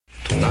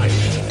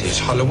is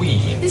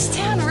Halloween. This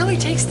town really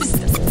takes this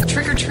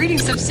trick-or-treating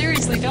stuff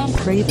seriously, don't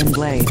they? Kraven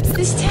Blade.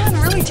 This town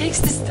really takes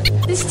this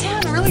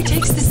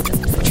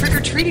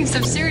trick-or-treating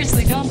stuff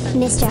seriously, don't they?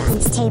 Mr.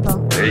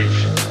 Unstable.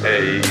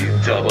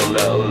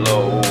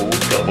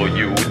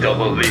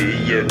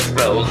 H-A-double-L-O-W-double-E. It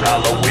spells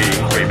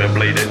Halloween. Kraven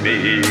Blade and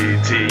me.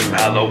 Team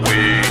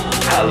Halloween.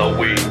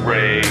 Halloween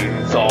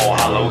reigns. All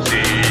Hallows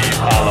Eve.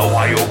 Hollow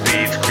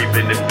beats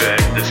creeping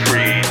infect the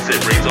streets.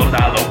 It rains on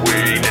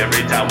Halloween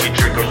every time we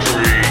trick or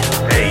treat.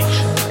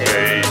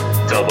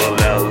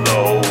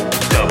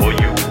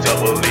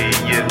 H-A-double-L-O-W-double-E.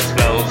 It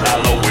spells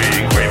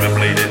Halloween. Kraven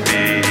Blade and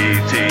me.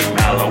 Team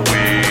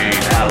Halloween.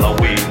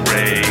 Halloween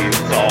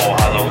reigns. All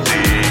Hallows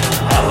Eve.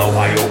 Hollow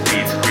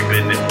beats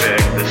creeping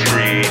infect the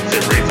streets.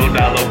 It rains on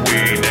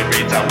Halloween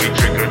every time we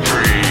trick or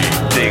treat.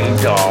 Ding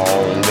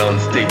dong,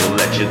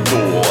 unstable at your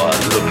door.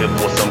 Looking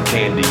for some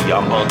candy,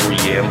 I'm hungry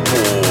and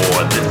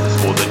poor. This is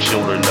for the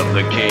children of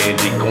the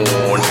candy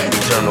corn.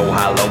 Eternal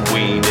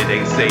Halloween, it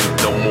ain't safe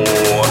no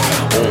more.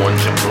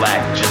 Orange and black,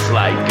 just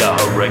like a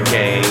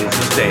hurricane.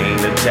 Sustain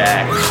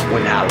attack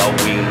when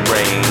Halloween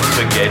rains.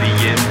 Spaghetti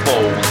in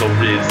bowls, or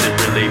is it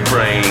really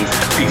brains?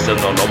 Feasting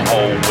on them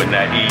whole when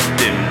I eat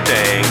them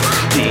things.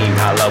 Team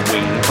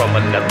Halloween from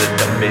another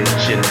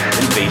dimension.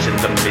 Invasion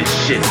the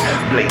mission,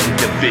 blatant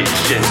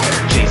division.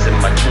 Chasing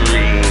my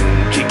dream,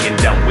 kicking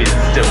down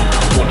wisdom.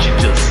 Won't you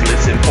just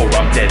listen, for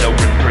I'm dead or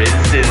in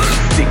prison.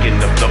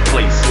 Sticking up the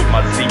place with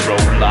my zero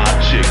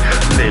logic.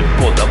 Live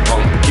for the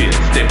pumpkin,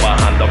 stay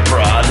behind the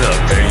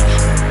product.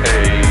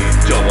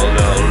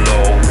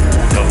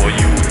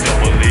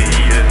 H-A-double-L-O-W-double-E.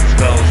 It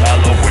spells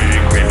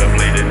Halloween. Kraven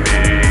Blade and me.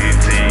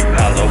 Team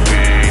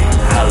Halloween.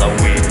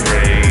 Halloween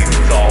reigns.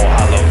 All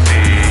Hallows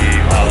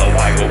Eve. Hollow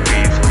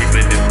beats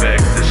creeping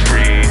infect the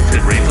streets. It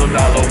rains on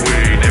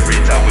Halloween every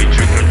time we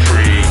trick or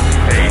treat.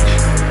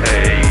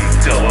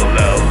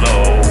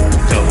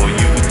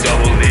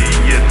 H-A-double-L-O-W-double-E.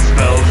 It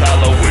spells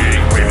Halloween.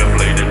 Kraven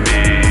Blade and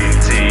me.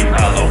 Team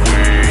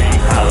Halloween.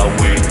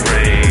 Halloween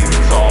reigns.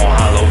 All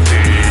Hallows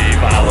Eve.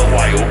 Hollow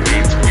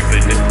beats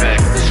creeping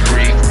infect the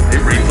streets.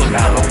 It rains on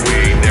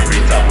Halloween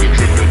every time we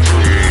trick or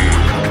treat.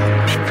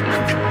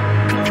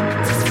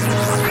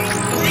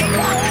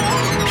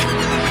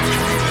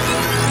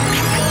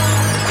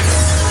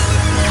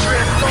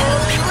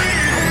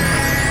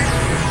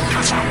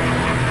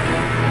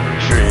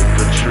 Trick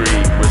or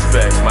treat,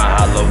 respect my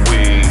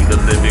Halloween. The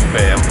living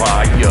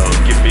vampire,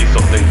 give me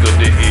something good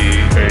to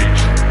eat.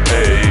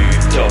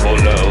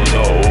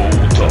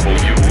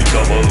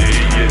 H-A-double-L-O-W-double-E.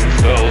 It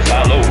spells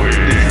Halloween.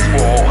 This is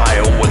for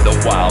Ohio where the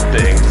wild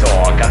things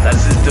are. Got that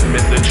system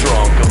in the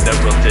trunk of their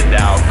rusted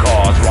out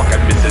cars.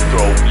 Rockin'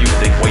 misanthrope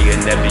music,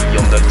 weighing heavy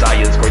on the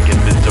tires. Breaking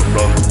Mr.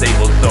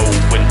 Unstable, so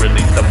when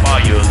release the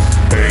fires.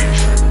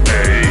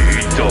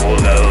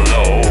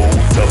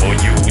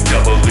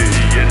 H-A-double-L-O-W-double-E.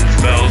 It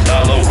spells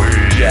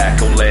Halloween.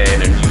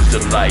 Jack-o'-lantern used to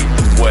light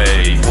the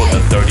way. For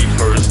the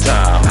 31st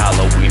time,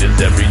 Halloween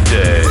is every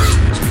day.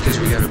 It's because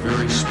we got a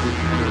very spooky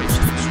village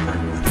this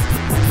spring.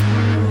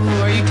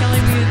 Are you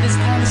telling me that this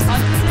town is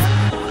haunted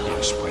now?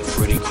 Yes, by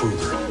Freddy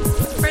Krueger.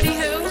 Freddy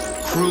who?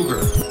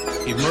 Krueger.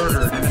 He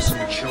murdered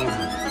innocent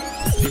children.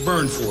 He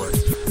burned for it.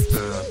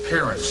 The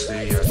parents,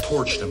 they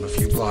torched him a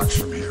few blocks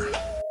from here.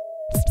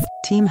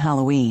 Team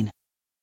Halloween.